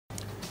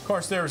Of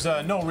course, there's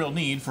no real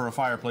need for a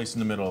fireplace in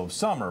the middle of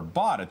summer,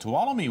 but a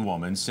Tuolumne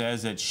woman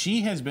says that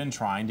she has been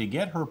trying to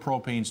get her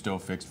propane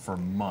stove fixed for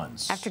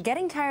months. After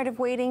getting tired of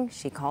waiting,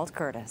 she called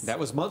Kurtis. That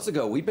was months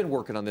ago. We've been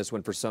working on this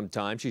one for some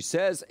time. She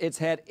says it's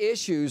had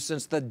issues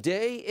since the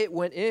day it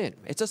went in.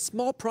 It's a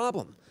small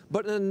problem,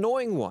 but an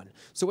annoying one.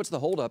 So what's the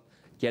holdup?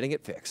 Getting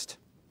it fixed.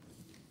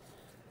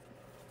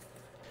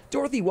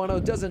 Dorothy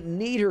Wano doesn't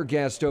need her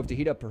gas stove to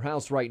heat up her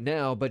house right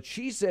now, but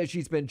she says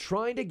she's been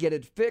trying to get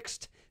it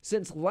fixed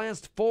since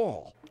last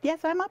fall. Yes,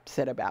 I'm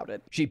upset about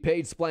it. She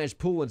paid Splash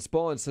Pool and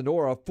Spa in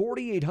Sonora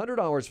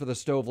 $4,800 for the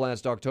stove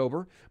last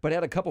October, but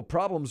had a couple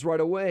problems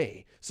right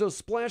away. So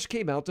Splash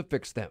came out to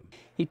fix them.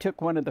 He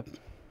took one of the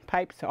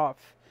pipes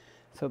off,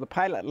 so the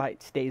pilot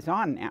light stays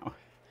on now.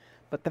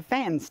 But the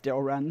fan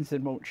still runs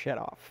and won't shut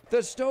off.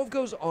 The stove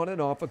goes on and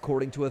off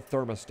according to a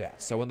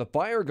thermostat, so when the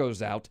fire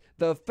goes out,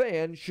 the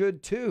fan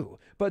should too.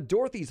 But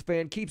Dorothy's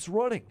fan keeps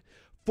running,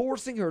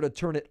 forcing her to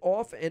turn it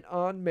off and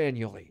on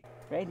manually.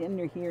 Right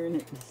under here and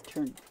it just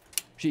turned.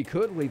 She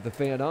could leave the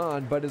fan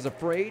on, but is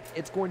afraid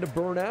it's going to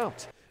burn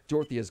out.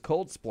 Dorothy has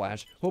called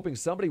Splash, hoping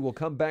somebody will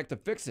come back to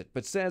fix it,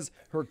 but says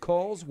her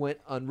calls went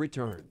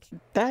unreturned.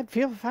 I'd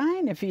feel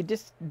fine if you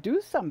just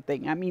do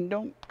something. I mean,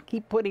 don't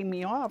keep putting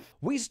me off.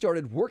 We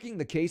started working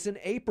the case in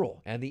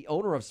April, and the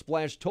owner of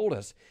Splash told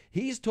us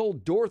he's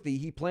told Dorothy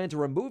he planned to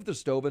remove the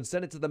stove and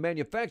send it to the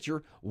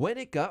manufacturer when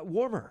it got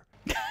warmer.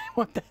 I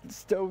want that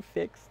stove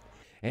fixed.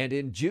 And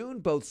in June,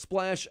 both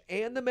Splash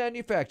and the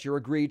manufacturer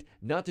agreed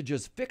not to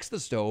just fix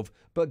the stove,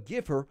 but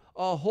give her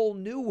a whole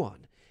new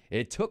one.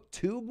 It took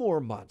 2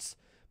 more months,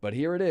 but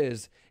here it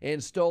is,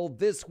 installed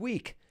this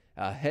week,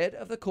 ahead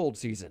of the cold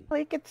season. Well,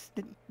 it gets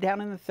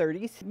down in the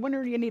 30s. When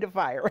do you need a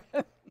fire?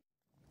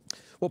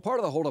 Well, part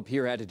of the holdup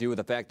here had to do with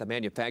the fact the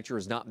manufacturer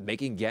is not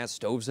making gas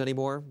stoves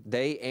anymore.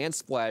 They and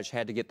Splash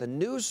had to get the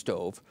new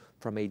stove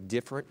from a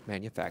different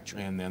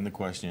manufacturer. And then the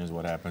question is,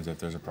 what happens if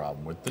there's a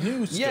problem with the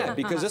new stove? Yeah,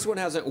 because this one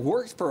hasn't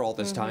worked for all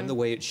this time the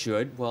way it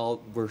should.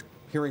 Well, we're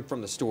hearing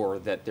from the store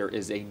that there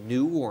is a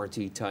new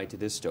warranty tied to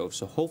this stove,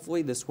 so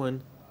hopefully this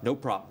one, no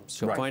problems.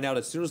 You'll find out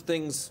as soon as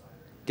things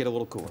get a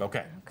little cooler.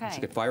 Okay. She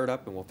could fire it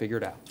up and we'll figure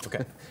it out.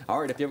 Okay. All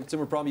right, if you have a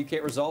consumer problem you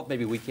can't resolve,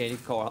 maybe we can. You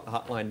can call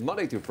our hotline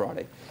Monday through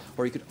Friday,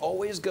 or you could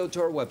always go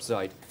to our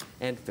website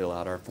and fill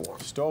out our form.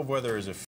 Stove weather is a